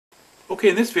Okay,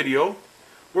 in this video,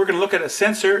 we're going to look at a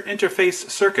sensor interface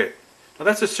circuit. Now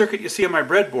that's the circuit you see on my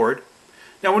breadboard.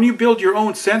 Now when you build your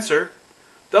own sensor,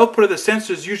 the output of the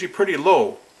sensor is usually pretty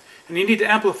low, and you need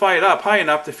to amplify it up high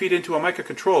enough to feed into a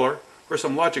microcontroller or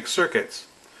some logic circuits.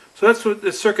 So that's what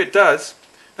this circuit does.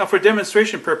 Now for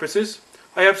demonstration purposes,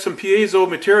 I have some piezo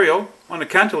material on a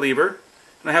cantilever,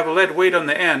 and I have a lead weight on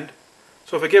the end.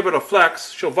 So if I give it a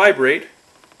flex, she'll vibrate.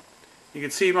 You can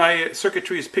see my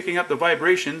circuitry is picking up the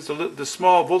vibrations, the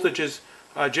small voltages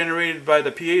generated by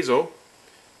the piezo.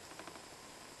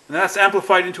 And that's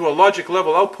amplified into a logic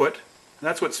level output, and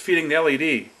that's what's feeding the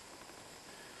LED.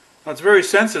 Now it's very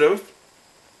sensitive.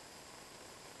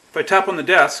 If I tap on the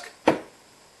desk,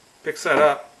 picks that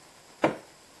up.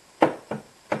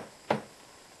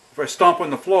 If I stomp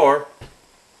on the floor,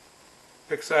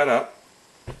 picks that up.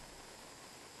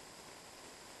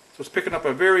 So it's picking up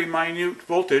a very minute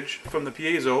voltage from the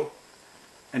piezo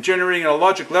and generating a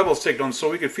logic level signal,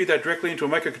 so we can feed that directly into a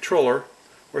microcontroller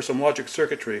or some logic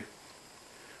circuitry.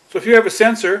 So if you have a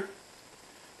sensor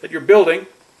that you're building,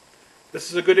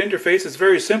 this is a good interface. It's a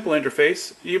very simple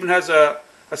interface. It even has a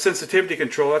sensitivity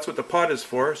control. That's what the pot is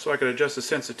for, so I can adjust the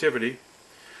sensitivity.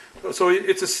 So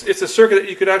it's a circuit that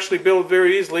you could actually build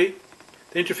very easily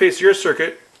to interface your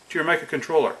circuit to your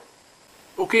microcontroller.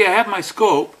 Okay, I have my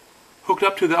scope hooked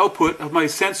up to the output of my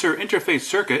sensor interface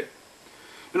circuit,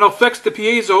 and I'll flex the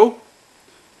piezo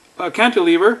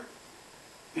cantilever,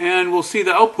 and we'll see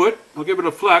the output. I'll give it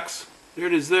a flex. There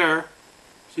it is there.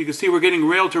 So you can see we're getting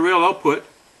rail-to-rail output.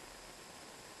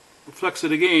 We'll flex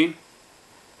it again.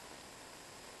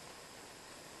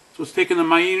 So it's taking the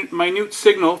minute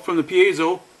signal from the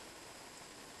piezo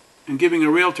and giving a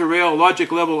rail-to-rail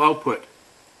logic level output.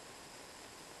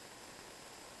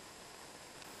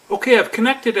 Okay, I've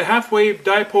connected a half-wave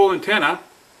dipole antenna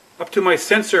up to my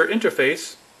sensor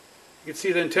interface. You can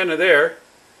see the antenna there,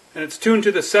 and it's tuned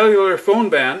to the cellular phone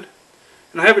band.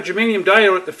 And I have a germanium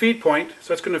diode at the feed point, so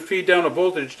that's going to feed down a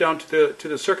voltage down to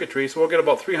the circuitry, so we'll get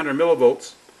about 300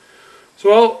 millivolts.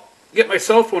 So I'll get my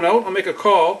cell phone out, I'll make a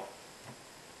call,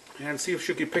 and see if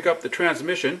she can pick up the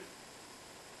transmission.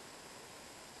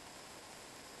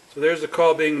 So there's the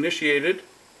call being initiated.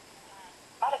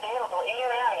 Not available in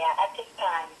your area at this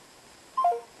time.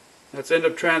 That's end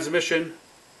of transmission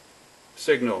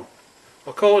signal.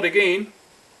 I'll call it again.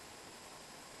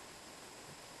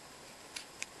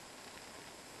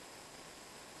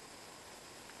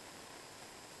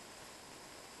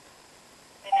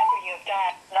 The number you've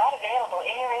dialed not available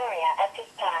in your area at this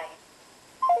time.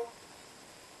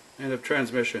 End of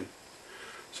transmission.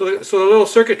 So the little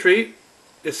circuitry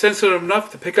is sensitive enough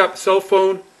to pick up cell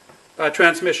phone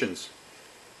transmissions.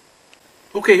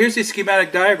 Okay, here's the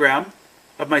schematic diagram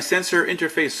of my sensor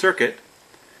interface circuit.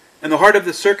 And the heart of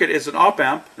the circuit is an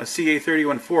op-amp, a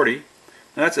CA3140.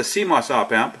 Now that's a CMOS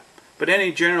op-amp, but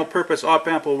any general purpose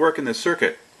op-amp will work in this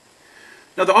circuit.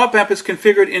 Now the op-amp is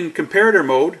configured in comparator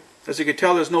mode. As you can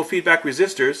tell, there's no feedback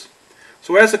resistors.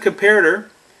 So as a comparator,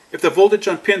 if the voltage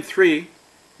on pin 3,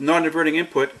 non-inverting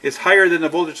input, is higher than the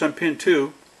voltage on pin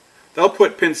 2, the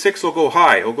output pin 6 will go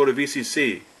high, it will go to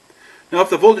VCC. Now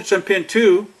if the voltage on pin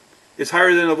 2 is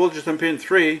higher than the voltage on pin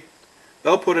 3,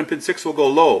 the output on pin 6 will go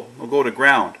low, it will go to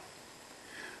ground.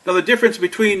 Now the difference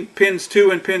between pins 2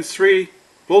 and pins 3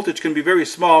 voltage can be very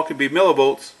small, can be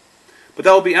millivolts, but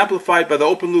that will be amplified by the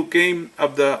open loop gain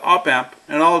of the op-amp,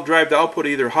 and I'll drive the output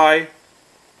either high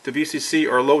to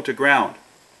VCC or low to ground.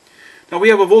 Now we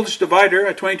have a voltage divider,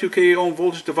 a 22 ohm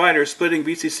voltage divider splitting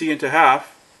VCC into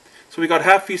half. So we got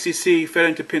half VCC fed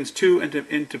into pins 2 and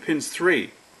into pins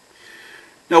 3.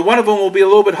 Now one of them will be a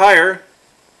little bit higher,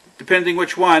 depending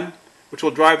which one, which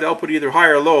will drive the output either high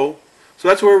or low. So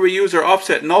that's where we use our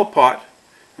offset null pot,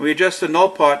 and we adjust the null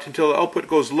pot until the output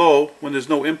goes low when there's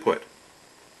no input.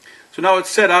 So now it's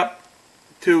set up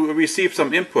to receive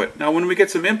some input. Now when we get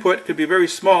some input, it could be very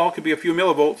small, it could be a few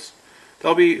millivolts.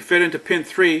 That'll be fed into pin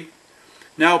 3.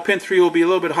 Now pin 3 will be a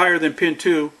little bit higher than pin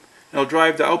 2, and it'll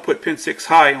drive the output pin 6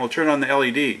 high, and we'll turn on the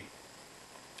LED.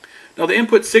 Now the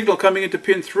input signal coming into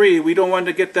pin 3, we don't want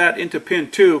to get that into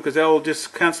pin 2 because that will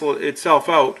just cancel itself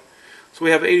out. So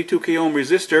we have an 82 ohm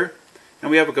resistor, and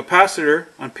we have a capacitor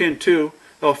on pin 2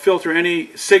 that will filter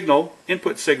any signal,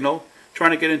 input signal,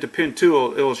 trying to get into pin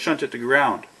 2, it will shunt it to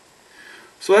ground.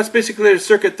 So that's basically the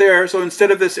circuit there. So instead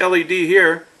of this LED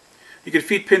here, you can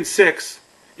feed pin 6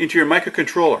 into your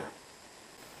microcontroller.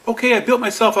 Okay, I built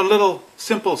myself a little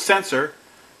simple sensor.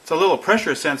 It's a little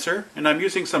pressure sensor, and I'm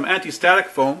using some anti-static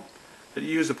foam that you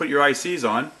use to put your ICs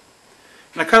on.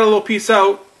 And I cut a little piece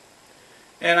out,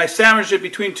 and I sandwiched it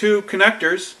between two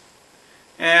connectors,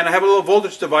 and I have a little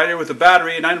voltage divider with a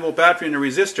battery, a 9 volt battery, and a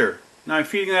resistor. Now I'm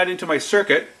feeding that into my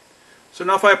circuit. So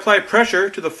now if I apply pressure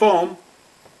to the foam,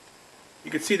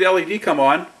 you can see the LED come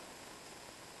on.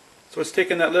 So it's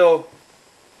taking that little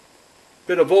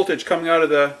bit of voltage coming out of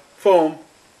the foam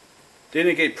to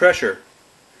indicate pressure.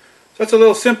 So that's a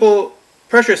little simple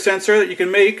pressure sensor that you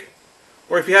can make,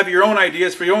 or if you have your own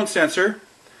ideas for your own sensor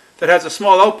that has a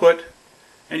small output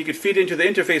and you could feed into the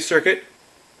interface circuit,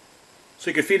 so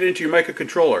you can feed it into your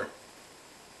microcontroller.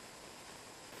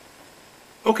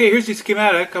 Okay, here's the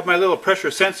schematic of my little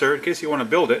pressure sensor in case you want to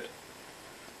build it.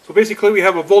 So basically we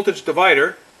have a voltage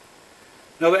divider.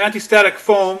 Now the anti-static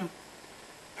foam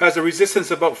has a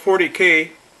resistance of about 40K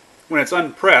when it's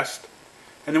unpressed,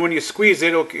 and then when you squeeze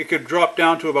it, it could drop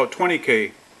down to about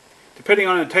 20K, depending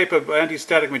on the type of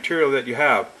anti-static material that you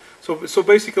have. So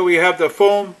basically we have the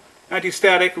foam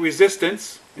anti-static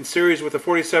resistance in series with a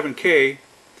 47K,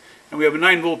 and we have a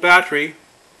 9-volt battery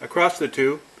across the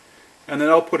two, and then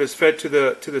output is fed to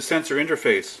the sensor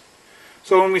interface.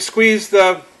 So when we squeeze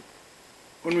the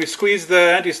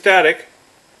anti-static,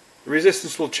 the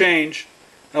resistance will change,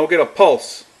 and we'll get a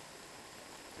pulse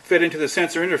fed into the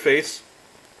sensor interface,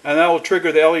 and that will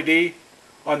trigger the LED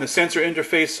on the sensor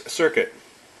interface circuit.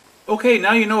 Okay,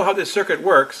 now you know how this circuit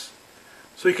works,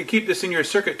 so you can keep this in your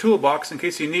circuit toolbox in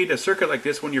case you need a circuit like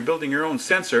this when you're building your own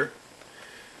sensor.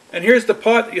 And here's the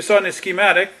pot that you saw in the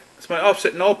schematic. It's my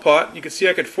offset null pot. You can see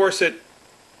I could force it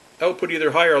output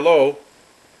either high or low.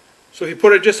 So if you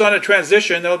put it just on a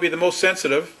transition, that'll be the most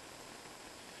sensitive.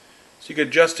 So you could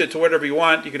adjust it to whatever you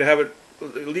want. You could have it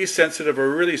least sensitive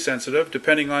or really sensitive,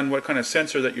 depending on what kind of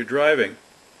sensor that you're driving.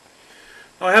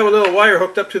 Now I have a little wire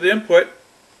hooked up to the input,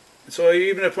 so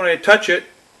even if when I touch it,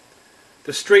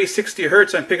 the stray 60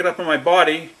 Hertz I'm picking up on my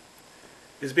body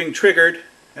is being triggered,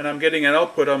 and I'm getting an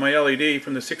output on my LED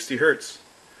from the 60 Hertz.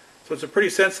 So it's a pretty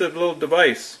sensitive little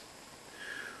device.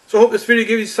 So I hope this video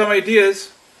gives you some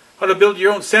ideas how to build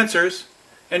your own sensors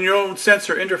and your own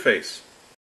sensor interface.